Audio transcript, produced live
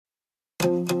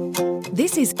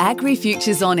This is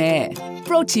AgriFutures On Air,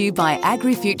 brought to you by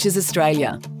AgriFutures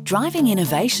Australia, driving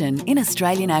innovation in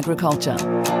Australian agriculture.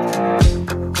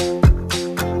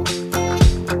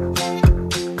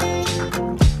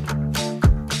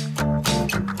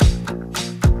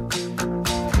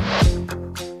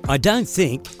 I don't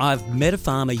think I've met a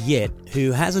farmer yet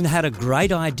who hasn't had a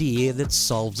great idea that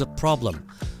solves a problem,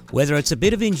 whether it's a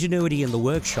bit of ingenuity in the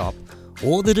workshop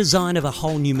or the design of a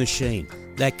whole new machine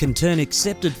that can turn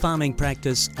accepted farming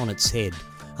practice on its head.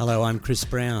 Hello, I'm Chris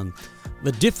Brown.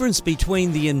 The difference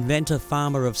between the inventor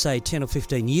farmer of say 10 or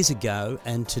 15 years ago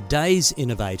and today's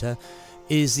innovator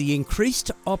is the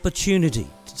increased opportunity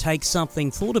to take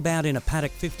something thought about in a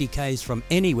paddock 50 k's from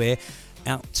anywhere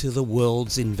out to the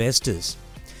world's investors.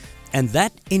 And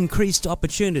that increased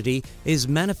opportunity is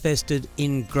manifested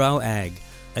in GrowAg,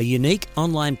 a unique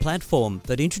online platform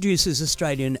that introduces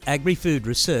Australian agri-food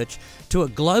research to a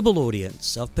global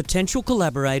audience of potential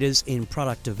collaborators in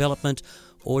product development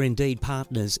or indeed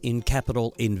partners in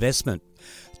capital investment.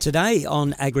 Today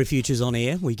on AgriFutures On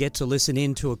Air, we get to listen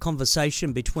in to a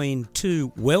conversation between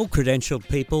two well-credentialed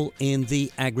people in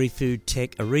the agri-food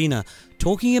tech arena,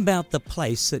 talking about the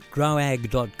place that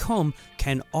growag.com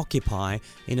can occupy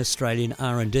in Australian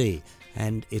R&D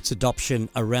and its adoption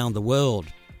around the world.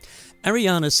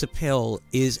 Ariana Sapel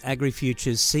is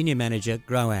AgriFutures Senior Manager,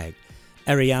 GrowAg.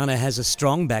 Ariana has a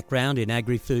strong background in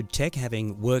agri-food tech,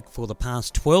 having worked for the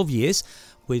past 12 years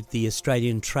with the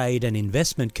Australian Trade and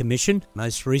Investment Commission,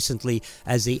 most recently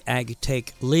as the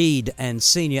AgTech Lead and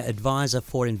Senior Advisor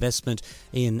for Investment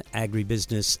in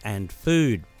Agribusiness and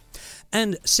Food.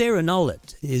 And Sarah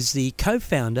Nolet is the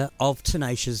co-founder of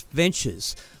Tenacious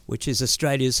Ventures, which is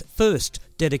Australia's first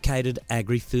dedicated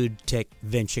agri-food tech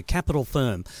venture capital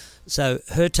firm. So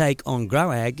her take on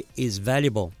GrowAg is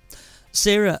valuable.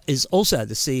 Sarah is also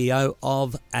the CEO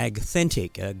of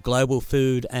AgThentic, a global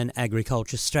food and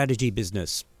agriculture strategy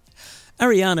business.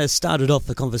 Ariana started off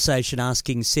the conversation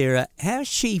asking Sarah how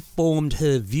she formed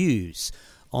her views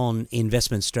on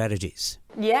investment strategies.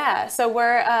 Yeah, so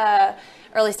we're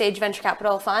early stage venture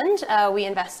capital fund. We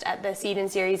invest at the seed and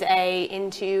series A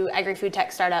into agri-food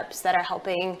tech startups that are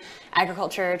helping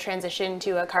agriculture transition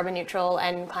to a carbon neutral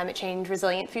and climate change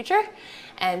resilient future.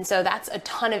 And so that's a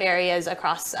ton of areas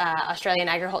across Australian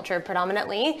agriculture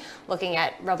predominantly, looking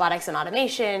at robotics and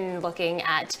automation, looking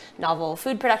at novel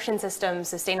food production systems,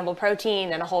 sustainable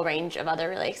protein, and a whole range of other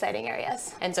really exciting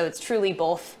areas. And so it's truly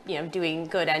both, doing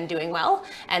good and doing well.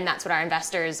 And that's what our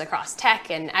investors across tech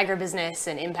and agribusiness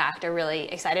and impact are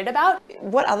really excited about.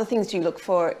 What other things do you look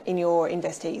for in your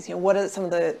investees? What are some of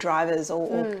the drivers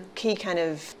or key kind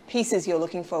of pieces you're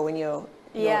looking for when you're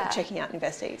checking out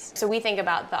investees? So we think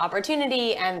about the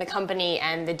opportunity and the company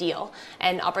and the deal.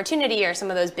 And opportunity are some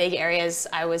of those big areas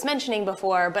I was mentioning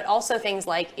before, but also things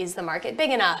like, is the market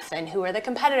big enough? And who are the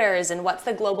competitors? And what's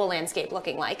the global landscape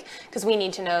looking like? Because we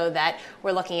need to know that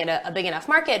we're looking at a big enough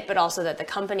market, but also that the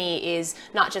company is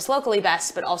not just locally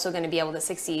best, but also going to be able to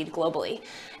succeed globally.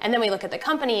 And then we look at the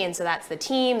company, and so that's the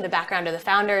team, the background of the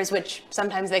founders, which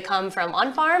sometimes they come from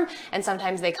on-farm, and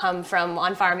sometimes they come from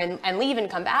on-farm and leave and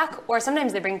come back, or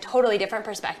sometimes they bring totally different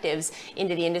perspectives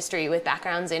into the industry with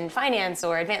backgrounds in finance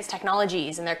or advanced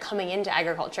technologies, and they're coming into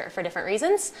agriculture for different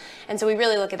reasons. And so we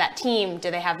really look at that team. Do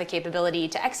they have the capability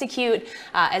to execute,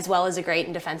 as well as a great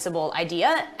and defensible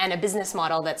idea and a business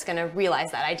model that's going to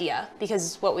realize that idea?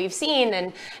 Because what we've seen,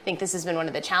 and I think this has been one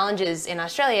of the challenges in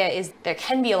Australia, is there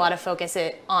can be a lot of focus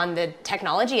on the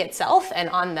technology itself and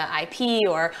on the IP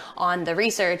or on the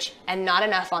research, and not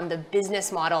enough on the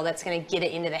business model that's going to get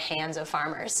it into the hands of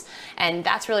farmers. And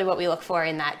that's really what we look for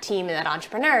in that team and that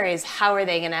entrepreneur, is how are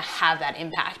they going to have that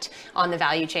impact on the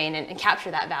value chain and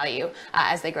capture that value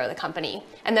as they grow the company.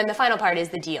 And then the final part is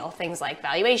the deal, things like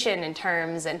valuation and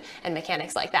terms and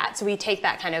mechanics like that. So we take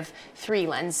that kind of three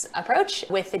lens approach,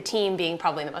 with the team being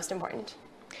probably the most important.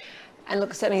 And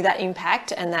look, certainly that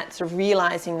impact and that sort of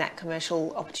realising that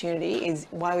commercial opportunity is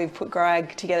why we've put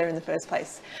GrowAg together in the first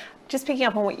place. Just picking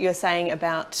up on what you're saying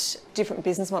about different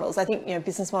business models, I think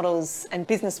business models and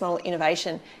business model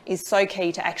innovation is so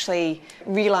key to actually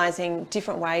realising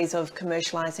different ways of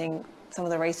commercialising some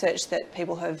of the research that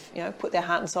people have put their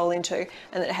heart and soul into,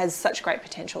 and that has such great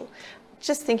potential.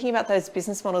 Just thinking about those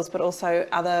business models, but also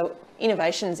other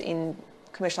innovations in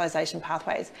commercialisation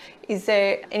pathways. Is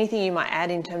there anything you might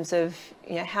add in terms of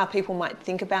how people might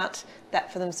think about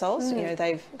that for themselves?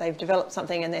 They've developed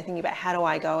something and they're thinking about, how do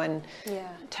I go and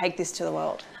take this to the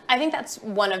world? I think that's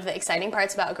one of the exciting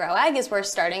parts about GrowAg is we're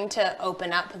starting to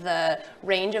open up the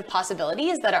range of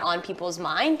possibilities that are on people's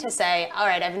mind to say, all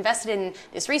right, I've invested in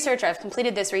this research, or I've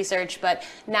completed this research, but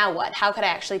now what? How could I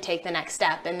actually take the next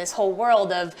step? And this whole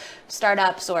world of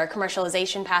startups or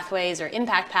commercialization pathways or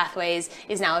impact pathways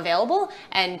is now available,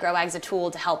 and GrowAg's a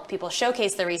tool to help people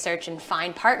showcase the research and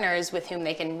find partners with whom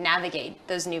they can navigate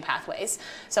those new pathways.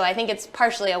 So I think it's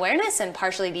partially awareness and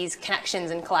partially these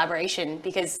connections and collaboration,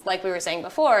 because like we were saying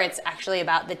before, it's actually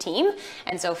about the team.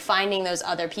 And so finding those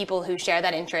other people who share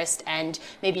that interest, and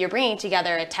maybe you're bringing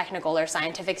together a technical or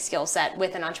scientific skill set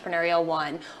with an entrepreneurial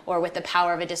one, or with the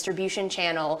power of a distribution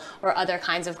channel, or other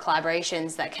kinds of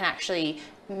collaborations that can actually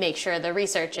make sure the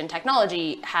research and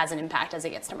technology has an impact as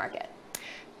it gets to market.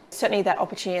 Certainly that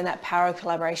opportunity and that power of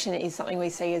collaboration is something we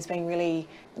see as being really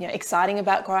exciting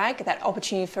about GrowAg. That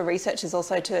opportunity for researchers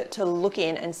also to look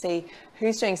in and see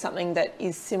who's doing something that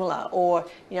is similar, or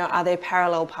are there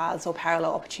parallel paths or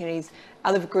parallel opportunities,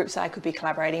 other groups that I could be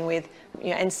collaborating with,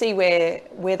 and see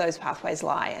where those pathways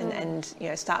lie, and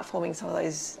start forming some of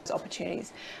those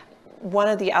opportunities. One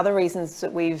of the other reasons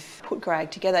that we've put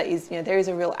GrowAg together is there is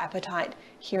a real appetite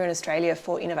here in Australia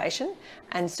for innovation,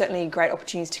 and certainly great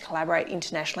opportunities to collaborate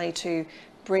internationally to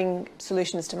bring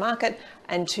solutions to market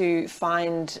and to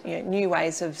find new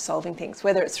ways of solving things,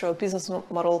 whether it's through a business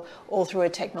model or through a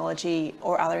technology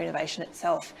or other innovation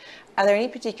itself. Are there any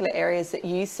particular areas that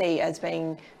you see as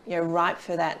being ripe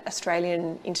for that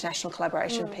Australian international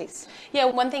collaboration piece? Yeah,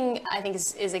 one thing I think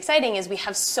is exciting is we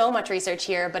have so much research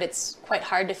here, but it's quite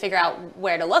hard to figure out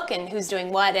where to look and who's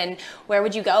doing what, and where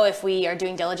would you go if we are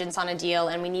doing diligence on a deal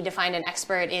and we need to find an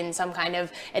expert in some kind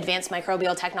of advanced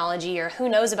microbial technology, or who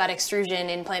knows about extrusion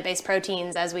in plant-based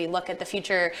proteins as we look at the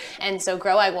future. And so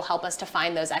GrowAg will help us to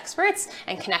find those experts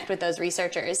and connect with those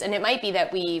researchers. And it might be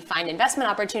that we find investment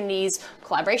opportunities,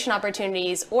 collaboration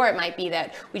opportunities, or it might be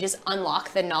that we just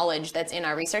unlock the knowledge that's in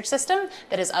our research system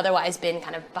that has otherwise been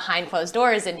kind of behind closed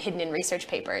doors and hidden in research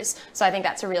papers. So I think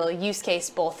that's a real use case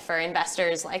both for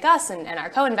investors like us and our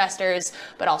co-investors,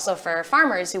 but also for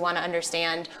farmers who want to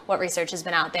understand what research has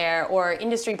been out there, or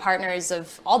industry partners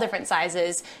of all different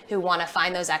sizes who want to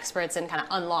find those experts and kind of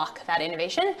unlock that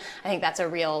innovation. I think that's a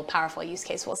real powerful use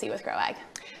case we'll see with GrowAg.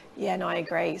 Yeah, no, I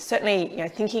agree. Certainly,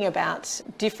 thinking about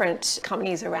different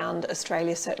companies around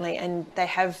Australia, certainly, and they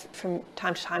have from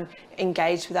time to time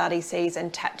engaged with RDCs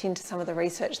and tapped into some of the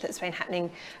research that's been happening.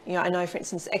 I know, for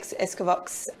instance,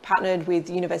 Escovox partnered with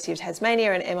the University of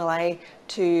Tasmania and MLA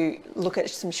to look at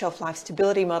some shelf life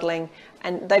stability modelling,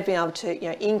 and they've been able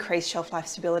to increase shelf life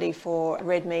stability for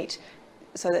red meat,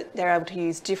 so that they're able to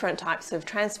use different types of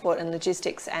transport and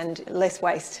logistics and less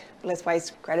waste,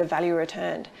 greater value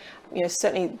returned.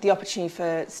 Certainly the opportunity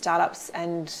for startups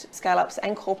and scale-ups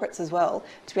and corporates as well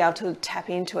to be able to tap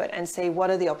into it and see what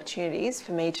are the opportunities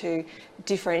for me to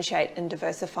differentiate and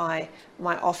diversify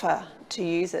my offer to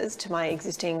users, to my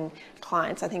existing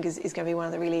clients, I think is going to be one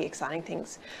of the really exciting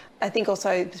things. I think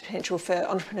also the potential for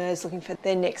entrepreneurs looking for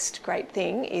their next great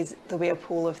thing is there'll be a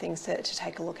pool of things to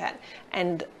take a look at.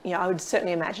 And I would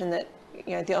certainly imagine that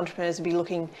the entrepreneurs would be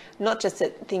looking not just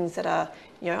at things that are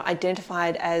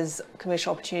identified as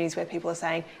commercial opportunities where people are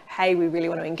saying, hey, we really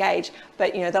want to engage,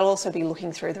 but they'll also be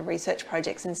looking through the research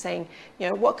projects and seeing,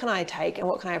 what can I take and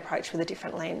what can I approach with a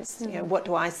different lens? What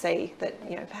do I see that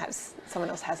perhaps someone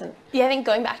else hasn't? Yeah, I think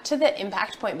going back to the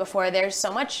impact point before, there's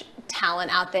so much talent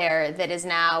out there that is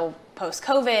now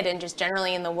post-COVID and just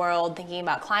generally in the world thinking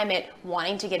about climate,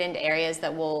 wanting to get into areas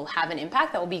that will have an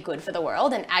impact that will be good for the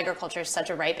world. And agriculture is such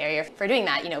a ripe area for doing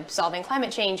that, solving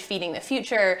climate change, feeding the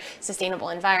future, sustainable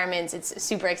environments. It's a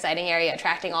super exciting area,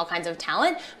 attracting all kinds of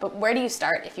talent. But where do you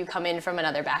start if you come in from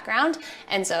another background?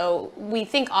 And so we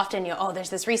think often, there's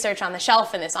this research on the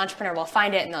shelf and this entrepreneur will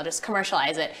find it and they'll just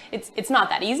commercialize it. It's not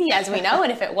that easy, as we know.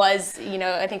 And if it was,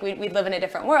 I think we'd live in a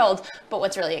different world. But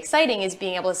what's really exciting is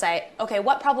being able to say, okay,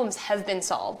 what problems have been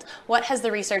solved? What has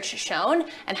the research shown?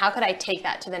 And how could I take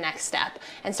that to the next step?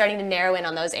 And starting to narrow in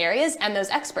on those areas and those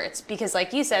experts, because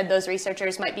like you said, those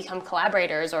researchers might become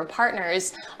collaborators or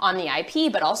partners on the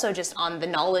IP, but also just on the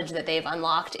knowledge that they've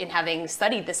unlocked in having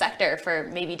studied the sector for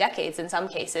maybe decades in some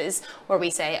cases, where we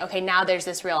say, okay, now there's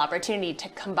this real opportunity to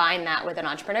combine that with an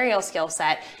entrepreneurial skill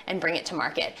set and bring it to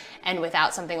market. And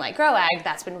without something like GrowAg,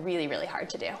 that's been really, really hard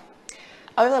to do.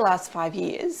 Over the last 5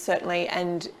 years, certainly,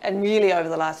 and really over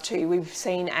the last 2, we've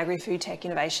seen agri-food tech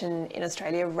innovation in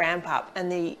Australia ramp up and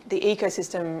the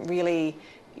ecosystem really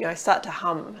start to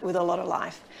hum with a lot of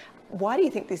life. Why do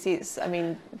you think this is? I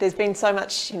mean, there's been so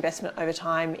much investment over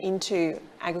time into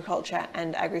agriculture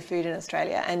and agri-food in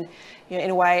Australia, and in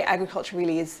a way, agriculture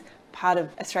really is part of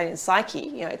Australian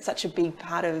psyche. It's such a big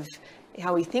part of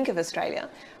how we think of Australia.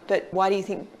 But why do you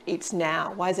think it's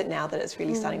now? Why is it now that it's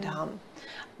really starting to hum?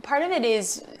 Part of it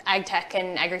is ag tech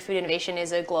and agri-food innovation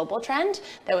is a global trend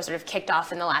that was sort of kicked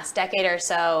off in the last decade or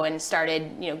so and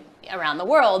started, around the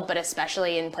world, but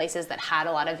especially in places that had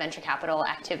a lot of venture capital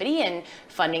activity and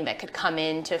funding that could come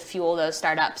in to fuel those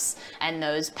startups and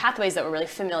those pathways that were really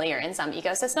familiar in some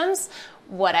ecosystems.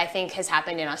 What I think has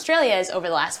happened in Australia is over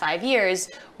the last 5 years,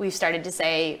 we've started to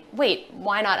say, wait,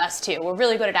 why not us too? We're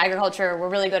really good at agriculture, we're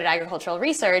really good at agricultural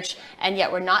research, and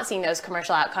yet we're not seeing those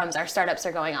commercial outcomes. Our startups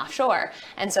are going offshore.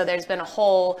 And so there's been a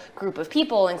whole group of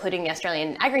people, including the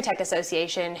Australian Agri-Tech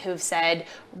Association, who've said,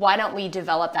 why don't we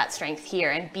develop that strength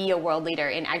here and be a world leader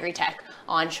in agri-tech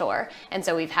onshore? And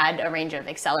so we've had a range of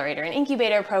accelerator and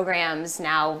incubator programs,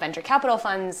 now venture capital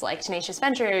funds like Tenacious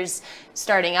Ventures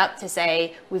starting up to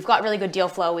say, we've got really good deal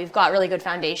flow, we've got really good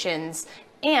foundations,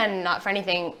 and not for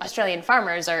anything, Australian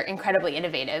farmers are incredibly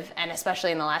innovative, and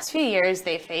especially in the last few years,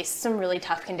 they've faced some really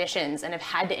tough conditions and have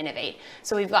had to innovate.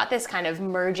 So we've got this kind of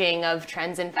merging of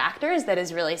trends and factors that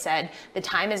has really said, the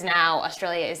time is now,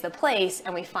 Australia is the place,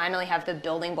 and we finally have the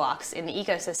building blocks in the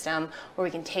ecosystem where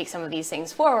we can take some of these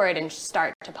things forward and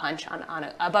start to punch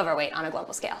above our weight on a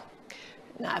global scale.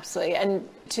 No, absolutely. And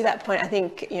to that point, I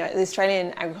think the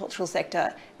Australian agricultural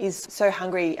sector is so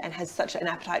hungry and has such an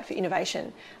appetite for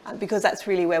innovation because that's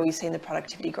really where we've seen the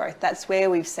productivity growth. That's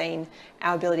where we've seen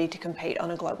our ability to compete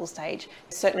on a global stage.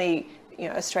 Certainly,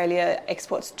 Australia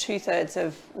exports 2/3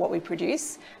 of what we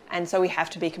produce, and so we have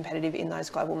to be competitive in those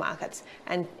global markets.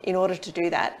 And in order to do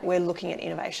that, we're looking at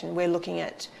innovation. We're looking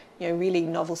at really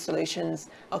novel solutions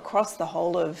across the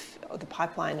whole of the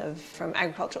pipeline from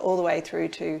agriculture all the way through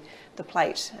to the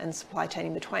plate and supply chain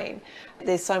in between.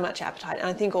 There's so much appetite. And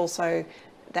I think also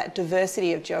that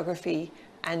diversity of geography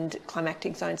and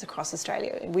climatic zones across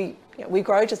Australia. We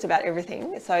grow just about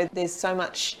everything. So there's so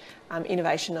much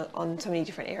innovation on so many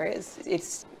different areas.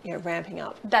 It's ramping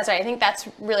up. That's right. I think that's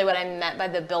really what I meant by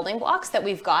the building blocks, that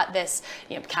we've got this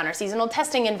counter-seasonal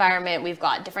testing environment, we've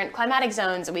got different climatic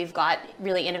zones, we've got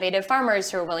really innovative farmers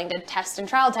who are willing to test and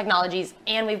trial technologies,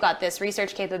 and we've got this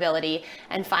research capability.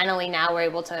 And finally now we're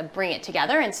able to bring it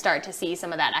together and start to see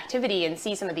some of that activity and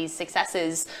see some of these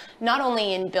successes, not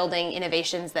only in building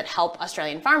innovations that help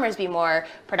Australian farmers be more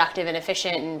productive and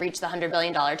efficient and reach the $100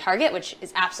 billion target, which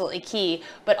is absolutely key,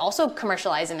 but also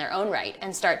commercialize in their own right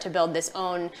and start to build this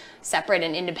own separate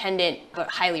and independent but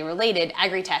highly related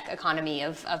agri-tech economy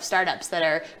of startups that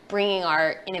are bringing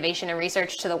our innovation and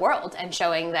research to the world and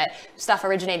showing that stuff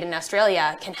originated in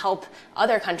Australia can help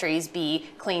other countries be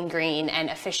clean, green, and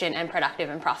efficient and productive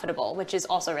and profitable, which is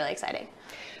also really exciting.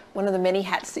 One of the many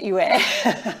hats that you wear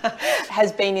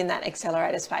has been in that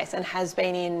accelerator space and has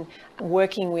been in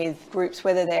working with groups,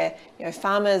 whether they're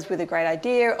farmers with a great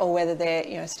idea or whether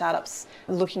they're startups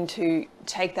looking to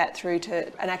take that through to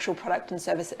an actual product and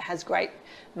service that has great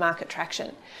market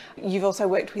traction. You've also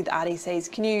worked with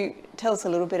RDCs. Can you tell us a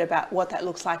little bit about what that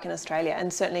looks like in Australia?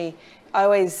 And certainly I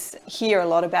always hear a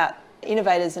lot about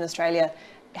innovators in Australia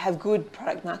have good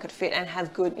product market fit and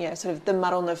have good, sort of the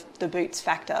mud on the boots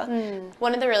factor.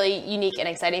 One of the really unique and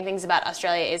exciting things about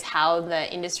Australia is how the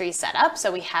industry is set up.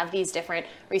 So we have these different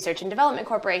research and development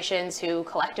corporations who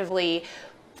collectively,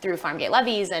 through farm gate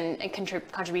levies and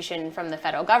contribution from the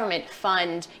federal government,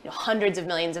 fund hundreds of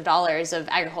millions of dollars of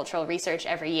agricultural research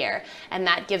every year. And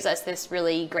that gives us this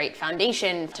really great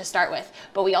foundation to start with.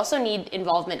 But we also need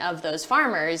involvement of those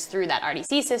farmers through that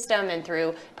RDC system and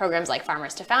through programs like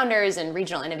Farmers to Founders and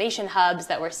regional innovation hubs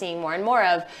that we're seeing more and more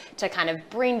of, to kind of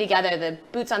bring together the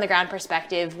boots on the ground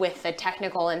perspective with the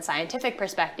technical and scientific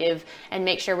perspective and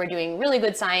make sure we're doing really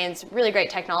good science, really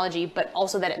great technology, but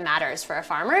also that it matters for a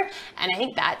farmer. And I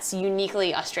think that's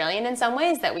uniquely Australian in some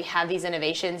ways, that we have these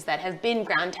innovations that have been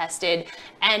ground tested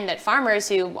and that farmers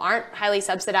who aren't highly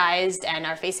subsidized and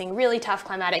are facing really tough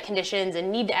climatic conditions and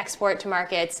need to export to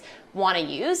markets want to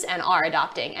use and are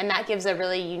adopting. And that gives a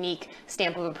really unique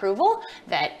stamp of approval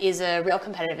that is a real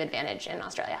competitive advantage in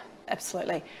Australia.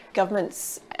 Absolutely.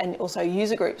 Governments and also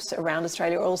user groups around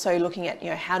Australia are also looking at,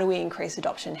 how do we increase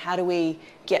adoption? How do we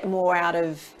get more out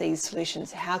of these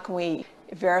solutions? How can we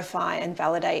verify and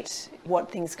validate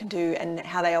what things can do and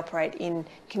how they operate in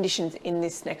conditions in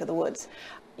this neck of the woods?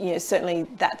 certainly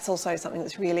that's also something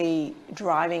that's really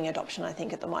driving adoption, I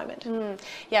think, at the moment.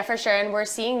 Yeah, for sure. And we're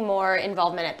seeing more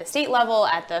involvement at the state level,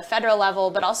 at the federal level,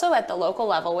 but also at the local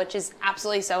level, which is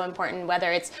absolutely so important,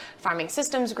 whether it's farming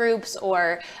systems groups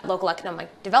or local economic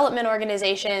development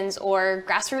organizations or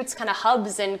grassroots kind of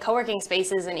hubs and co-working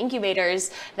spaces and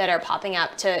incubators that are popping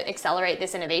up to accelerate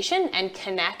this innovation and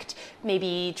connect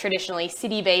maybe traditionally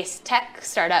city-based tech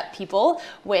startup people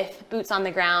with boots on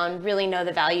the ground, really know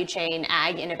the value chain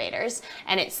ag innovators.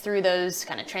 And it's through those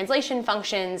kind of translation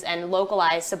functions and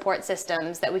localized support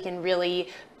systems that we can really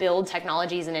build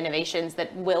technologies and innovations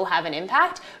that will have an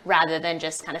impact rather than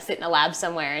just kind of sit in a lab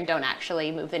somewhere and don't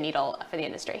actually move the needle for the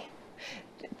industry.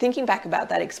 Thinking back about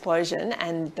that explosion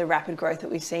and the rapid growth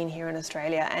that we've seen here in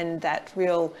Australia and that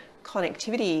real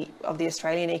connectivity of the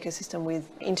Australian ecosystem with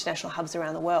international hubs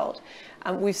around the world,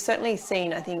 we've certainly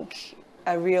seen, I think,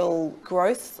 a real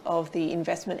growth of the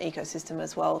investment ecosystem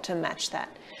as well to match that.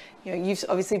 You've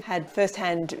obviously had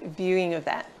first-hand viewing of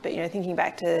that, but thinking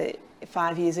back to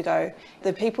 5 years ago,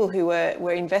 the people who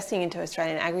were investing into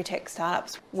Australian agri-tech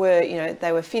startups were,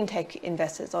 they were fintech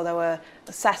investors or they were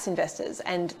SaaS investors,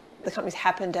 and the companies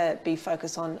happen to be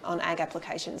focused on ag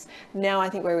applications. Now I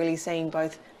think we're really seeing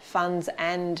both funds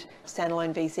and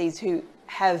standalone VCs who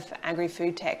have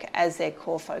agri-food tech as their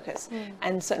core focus.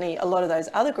 And certainly a lot of those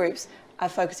other groups are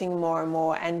focusing more and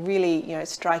more and really,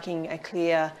 striking a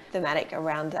clear thematic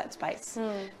around that space.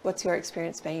 What's your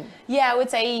experience been? Yeah, I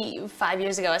would say 5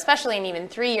 years ago, especially, and even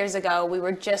 3 years ago, we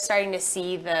were just starting to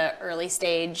see the early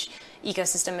stage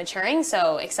ecosystem maturing.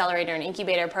 So accelerator and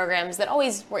incubator programs that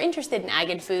always were interested in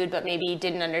ag and food, but maybe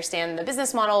didn't understand the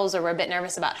business models or were a bit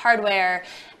nervous about hardware.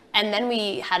 And then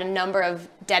we had a number of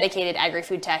dedicated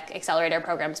agri-food tech accelerator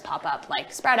programs pop up, like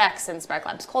SproutX and Spark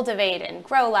Labs Cultivate and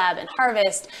Grow Lab and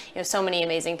Harvest. So many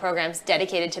amazing programs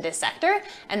dedicated to this sector,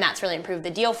 and that's really improved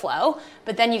the deal flow.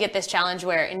 But then you get this challenge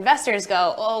where investors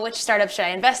go, oh, which startup should I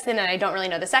invest in? And I don't really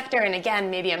know the sector. And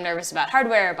again, maybe I'm nervous about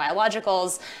hardware or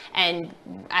biologicals. And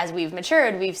as we've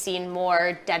matured, we've seen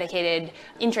more dedicated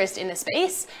interest in the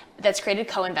space that's created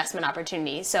co-investment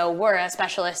opportunities. So we're a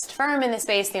specialist firm in the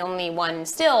space, the only one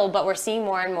still, but we're seeing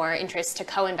more and more interest to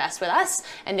co-invest with us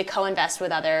and to co-invest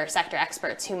with other sector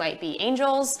experts who might be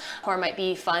angels or might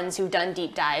be funds who've done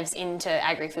deep dives into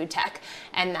agri-food tech.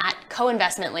 And that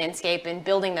co-investment landscape and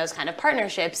building those kind of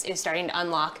partnerships is starting to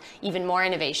unlock even more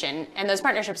innovation. And those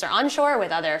partnerships are onshore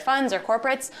with other funds or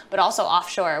corporates, but also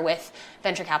offshore with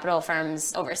venture capital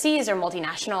firms overseas or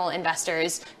multinational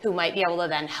investors who might be able to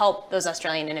then help those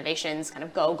Australian innovations kind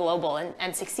of go global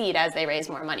and succeed as they raise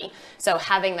more money. So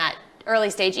having that early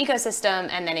stage ecosystem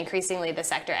and then increasingly the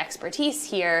sector expertise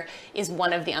here is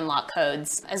one of the unlock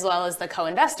codes, as well as the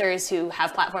co-investors who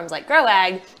have platforms like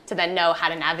GrowAg to then know how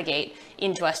to navigate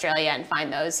into Australia and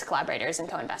find those collaborators and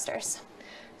co-investors.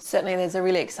 Certainly there's a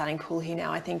really exciting pool here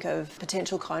now, I think, of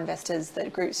potential co-investors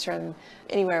that groups from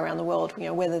anywhere around the world,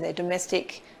 whether they're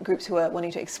domestic groups who are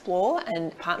wanting to explore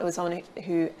and partner with someone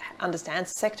who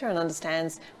understands the sector and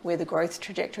understands where the growth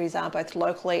trajectories are, both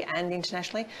locally and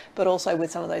internationally, but also with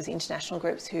some of those international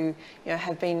groups who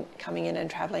have been coming in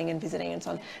and travelling and visiting and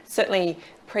so on. Certainly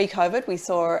pre-COVID, we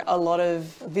saw a lot of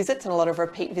visits and a lot of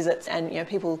repeat visits and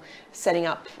people setting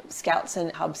up scouts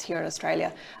and hubs here in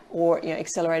Australia or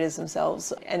accelerators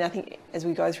themselves. And I think as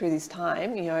we go through this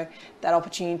time, that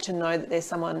opportunity to know that there's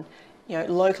someone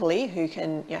locally who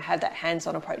can have that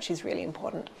hands-on approach is really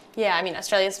important. Yeah, I mean,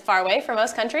 Australia's far away from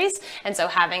most countries, and so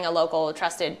having a local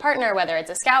trusted partner, whether it's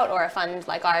a scout or a fund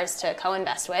like ours to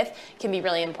co-invest with, can be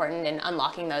really important in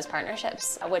unlocking those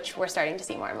partnerships, which we're starting to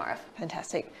see more and more of.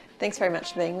 Fantastic. Thanks very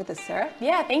much for being with us, Sarah.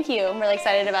 Yeah, thank you. I'm really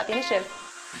excited about the initiative.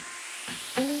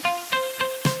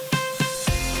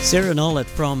 Sarah Nollett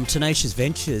from Tenacious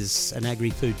Ventures, an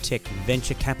agri-food tech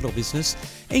venture capital business,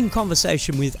 in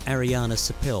conversation with Ariana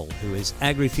Sapel, who is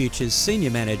AgriFutures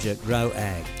Senior Manager at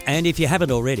GrowAg. And if you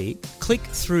haven't already, click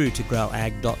through to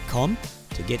growag.com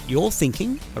to get your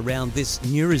thinking around this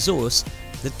new resource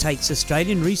that takes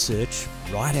Australian research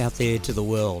right out there to the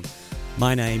world.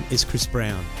 My name is Chris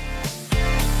Brown.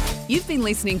 You've been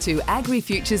listening to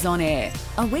AgriFutures On Air,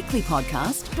 a weekly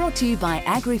podcast brought to you by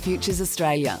AgriFutures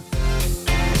Australia.